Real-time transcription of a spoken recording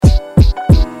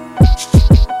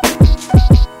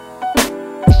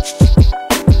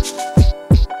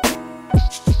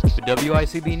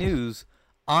WICB News,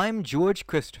 I'm George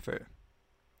Christopher.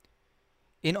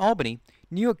 In Albany,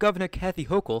 New York Governor Kathy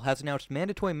Hochul has announced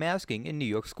mandatory masking in New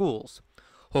York schools.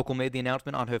 Hochul made the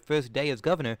announcement on her first day as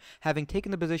governor, having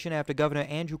taken the position after Governor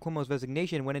Andrew Cuomo's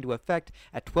resignation went into effect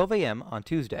at 12 a.m. on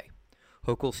Tuesday.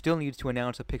 Hochul still needs to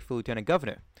announce a pick for lieutenant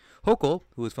governor. Hochul,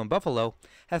 who is from Buffalo,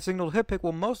 has signaled her pick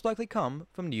will most likely come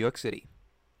from New York City.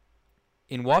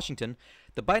 In Washington,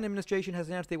 the Biden administration has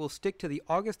announced they will stick to the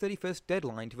August 31st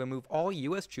deadline to remove all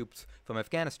U.S. troops from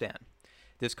Afghanistan.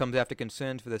 This comes after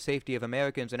concerns for the safety of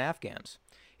Americans and Afghans.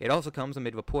 It also comes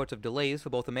amid reports of delays for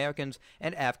both Americans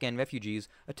and Afghan refugees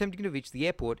attempting to reach the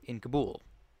airport in Kabul.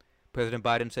 President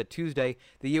Biden said Tuesday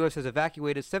the U.S. has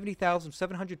evacuated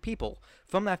 70,700 people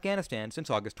from Afghanistan since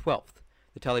August 12th.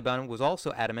 The Taliban was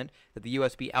also adamant that the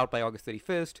U.S. be out by August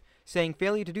 31st, saying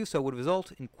failure to do so would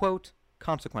result in, quote,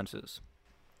 consequences.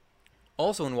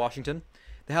 Also in Washington,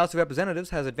 the House of Representatives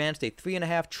has advanced a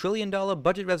 $3.5 trillion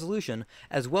budget resolution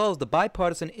as well as the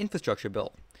bipartisan infrastructure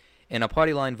bill. In a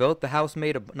party line vote, the House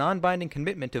made a non-binding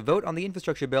commitment to vote on the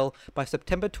infrastructure bill by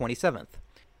September 27th.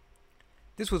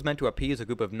 This was meant to appease a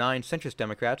group of 9 centrist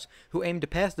Democrats who aimed to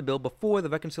pass the bill before the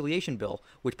reconciliation bill,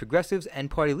 which progressives and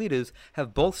party leaders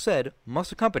have both said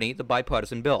must accompany the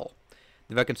bipartisan bill.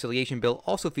 The reconciliation bill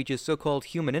also features so-called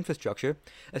human infrastructure,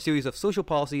 a series of social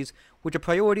policies which are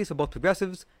priorities for both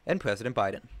progressives and President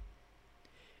Biden.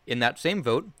 In that same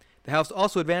vote, the House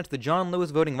also advanced the John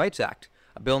Lewis Voting Rights Act,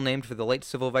 a bill named for the late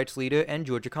civil rights leader and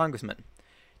Georgia congressman.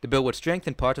 The bill would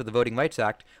strengthen parts of the Voting Rights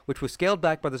Act, which was scaled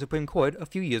back by the Supreme Court a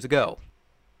few years ago.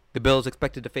 The bill is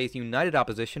expected to face united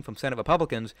opposition from Senate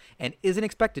Republicans and isn't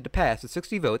expected to pass the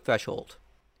 60-vote threshold.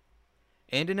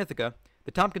 And in Ithaca,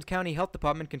 the Tompkins County Health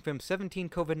Department confirmed 17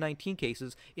 COVID-19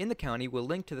 cases in the county were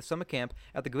linked to the summer camp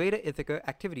at the Greater Ithaca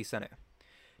Activity Center.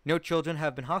 No children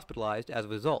have been hospitalized as a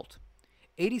result.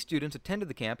 80 students attended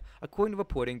the camp, according to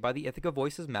reporting by the Ithaca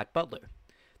Voice's Matt Butler.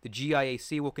 The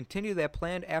GIAC will continue their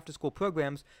planned after-school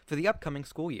programs for the upcoming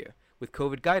school year, with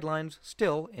COVID guidelines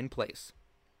still in place.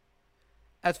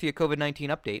 As for your COVID-19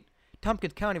 update,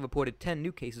 Tompkins County reported 10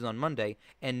 new cases on Monday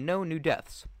and no new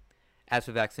deaths. As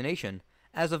for vaccination,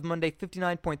 as of Monday,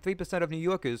 59.3% of New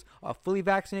Yorkers are fully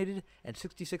vaccinated and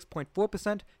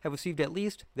 66.4% have received at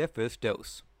least their first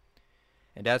dose.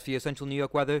 And as for your central New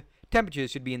York weather,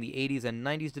 temperatures should be in the 80s and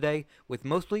 90s today with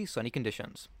mostly sunny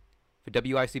conditions. For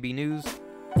WICB News,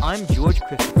 I'm George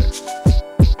Christopher.